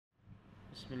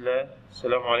Bismillah,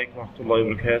 Assalamu alaikum wa rahmatullahi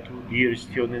wa barakatuh. Dear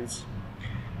students,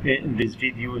 in this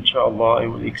video, inshallah, I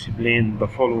will explain the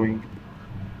following.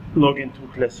 Log into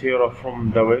Classera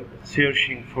from the web,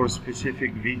 searching for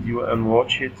specific video and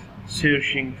watch it,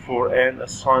 searching for an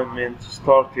assignment,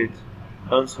 start it,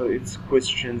 answer its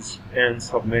questions and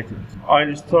submit it.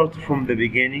 I'll start from the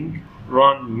beginning.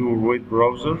 Run your web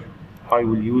browser. I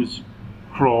will use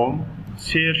Chrome.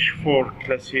 Search for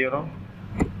Classera.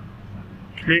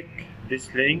 Click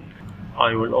this link.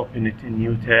 I will open it in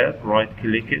new tab. Right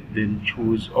click it, then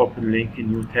choose open link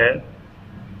in new tab.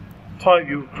 Type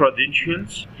your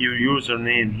credentials, your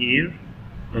username here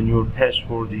and your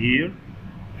password here,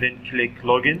 then click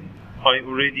login. I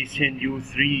already sent you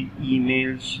 3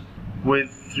 emails with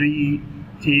 3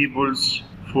 tables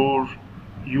for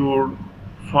your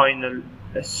final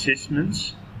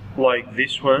assessments like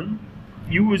this one.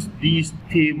 Use these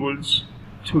tables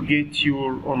to get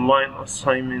your online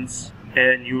assignments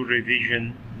and your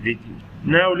revision video.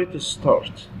 Now let us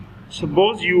start.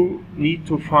 Suppose you need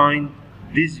to find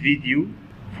this video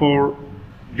for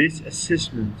this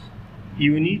assessment.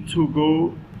 You need to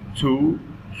go to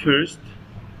first.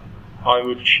 I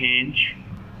will change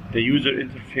the user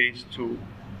interface to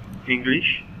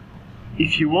English.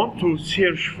 If you want to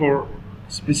search for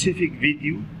specific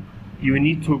video, you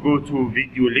need to go to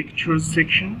video lectures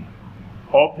section.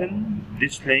 Open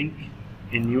this link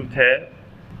in new tab.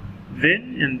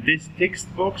 Then in this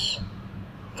text box,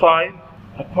 type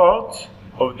a part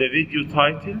of the video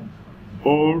title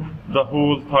or the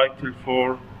whole title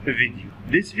for a video.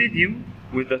 This video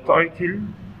with the title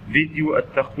Video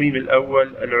التقويم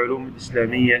الأول العلوم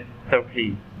الإسلامية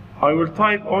توحيد. I will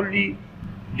type only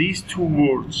these 2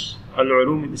 words,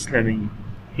 العلوم الإسلامية.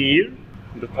 Here,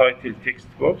 the title text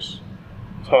box,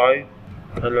 type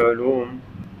العلوم.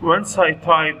 Once I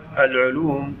type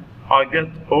العلوم, I get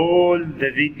all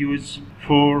the videos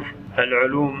for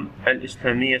العلوم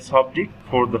الإسلامية subject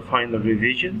for the final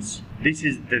revisions. This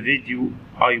is the video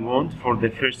I want for the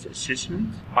first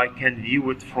assessment. I can view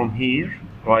it from here.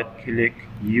 Right click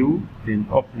view, then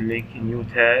open link in new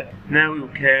tab. Now you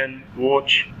can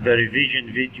watch the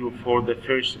revision video for the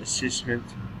first assessment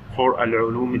for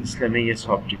العلوم الإسلامية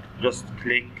subject. Just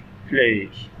click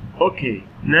play. Okay,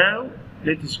 now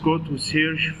let us go to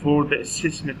search for the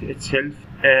assessment itself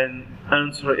and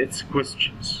answer its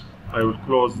questions. I will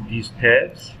close these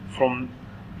tabs. From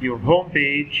your home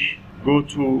page, go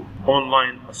to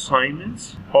online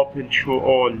assignments, open show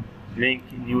all link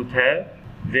in new tab,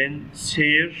 then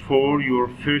search for your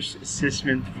first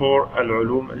assessment for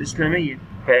العلوم الإسلامية.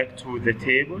 Back to the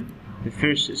table. The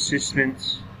first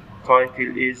assessment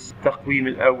title is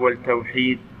تقويم الأول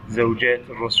توحيد زوجات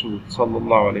الرسول صلى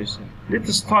الله عليه وسلم. Let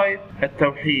us type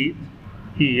التوحيد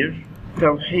here.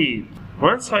 توحيد.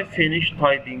 Once I finish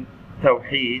typing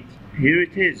توحيد, here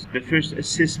it is, the first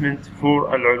assessment for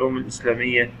العلوم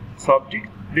الإسلامية subject.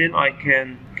 Then I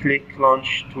can click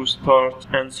launch to start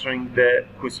answering the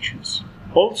questions.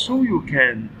 Also, you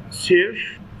can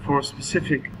search for a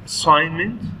specific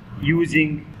assignment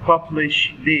using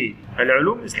publish date.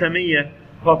 العلوم الإسلامية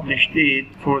publish date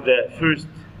for the first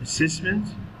assessment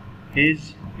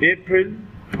is April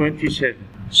 27.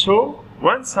 So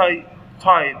once I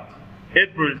type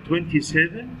April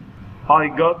 27, I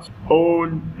got all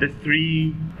the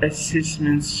 3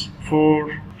 assessments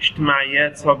for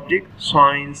اجتماعيات subject,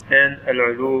 science and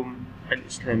العلوم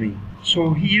الإسلامية.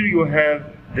 So here you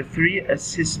have the 3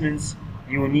 assessments.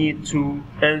 You need to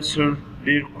answer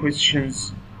their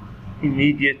questions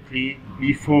immediately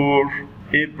before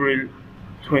April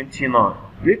 29.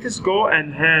 Let us go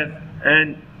and have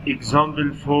an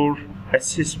example for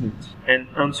assessment and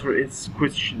answer its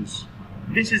questions.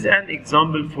 This is an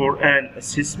example for an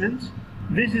assessment.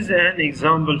 This is an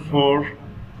example for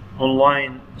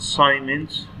online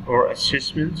assignment or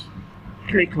assessment.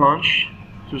 Click launch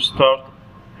to start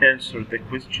answer the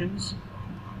questions.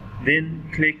 Then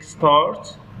click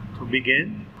start to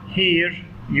begin. Here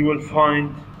you will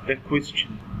find the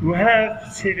question. You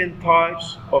have 7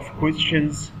 types of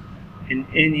questions in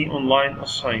any online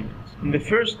assignment. In the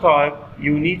first type,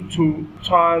 you need to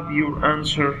type your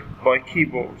answer by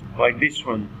keyboard, like this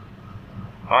one.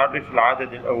 عرف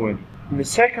العدد الأولي. In the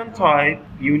second type,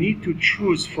 you need to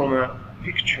choose from a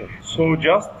picture. So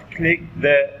just click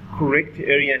the correct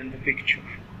area in the picture.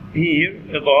 Here,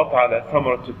 اضغط على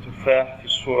ثمرة التفاح في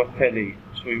الصورة التالية.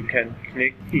 So you can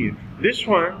click here. This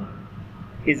one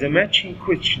is a matching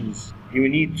questions. You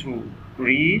need to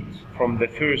read from the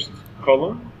first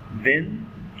column, then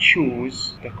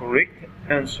choose the correct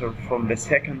answer from the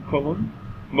second column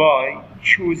by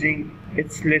choosing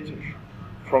its letter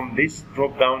from this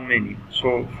drop-down menu.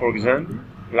 So, for example,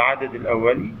 العدد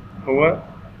الأولي هو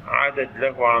عدد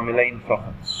له عاملين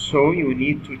فقط. So you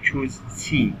need to choose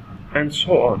C and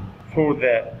so on.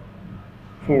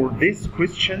 For these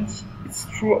questions, it's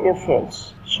true or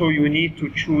false. So you need to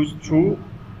choose true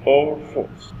or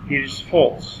false. Here is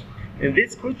false. In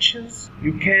these questions,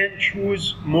 you can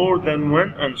choose more than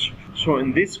one answer. So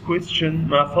in this question,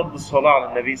 ما فضل الصلاة على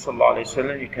النبي صلى الله عليه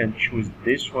وسلم, you can choose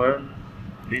this one,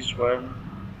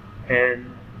 and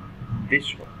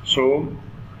this one. So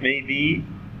maybe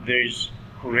there's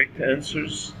correct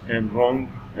answers and wrong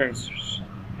answers.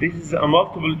 This is a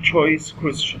multiple choice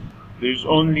question. There's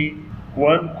only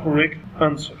one correct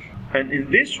answer. And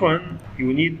in this one,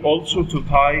 you need also to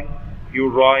type your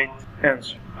right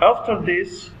answer. After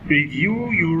this,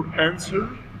 review your answer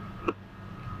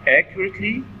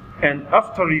accurately, and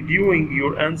after reviewing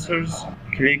your answers,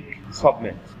 click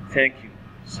submit. Thank you.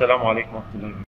 Assalamu alaikum wa rahmatullahi wa barakatuh.